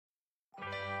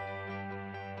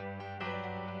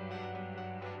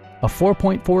A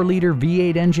 4.4-liter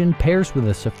V8 engine pairs with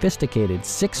a sophisticated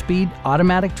 6-speed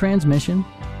automatic transmission,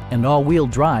 and all-wheel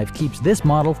drive keeps this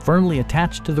model firmly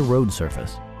attached to the road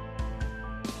surface.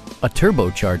 A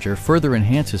turbocharger further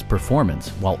enhances performance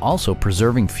while also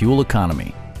preserving fuel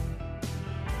economy.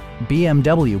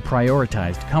 BMW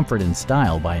prioritized comfort and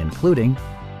style by including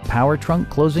power trunk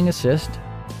closing assist,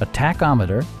 a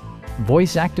tachometer,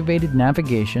 voice-activated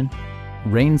navigation,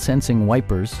 rain-sensing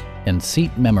wipers, and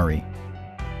seat memory.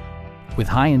 With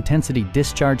high-intensity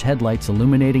discharge headlights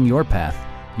illuminating your path,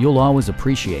 you'll always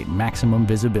appreciate maximum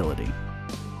visibility.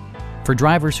 For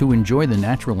drivers who enjoy the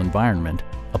natural environment,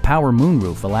 a power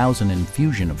moonroof allows an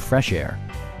infusion of fresh air.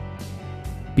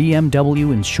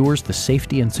 BMW ensures the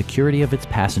safety and security of its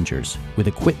passengers with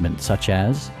equipment such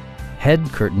as head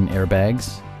curtain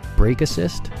airbags, brake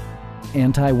assist,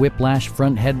 anti-whiplash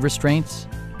front head restraints,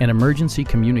 an emergency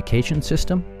communication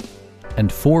system,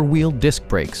 and four-wheel disc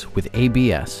brakes with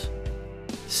ABS.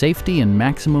 Safety and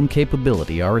maximum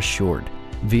capability are assured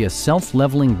via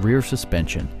self-leveling rear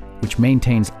suspension, which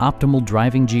maintains optimal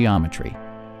driving geometry.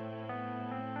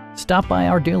 Stop by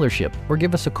our dealership or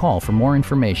give us a call for more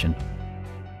information.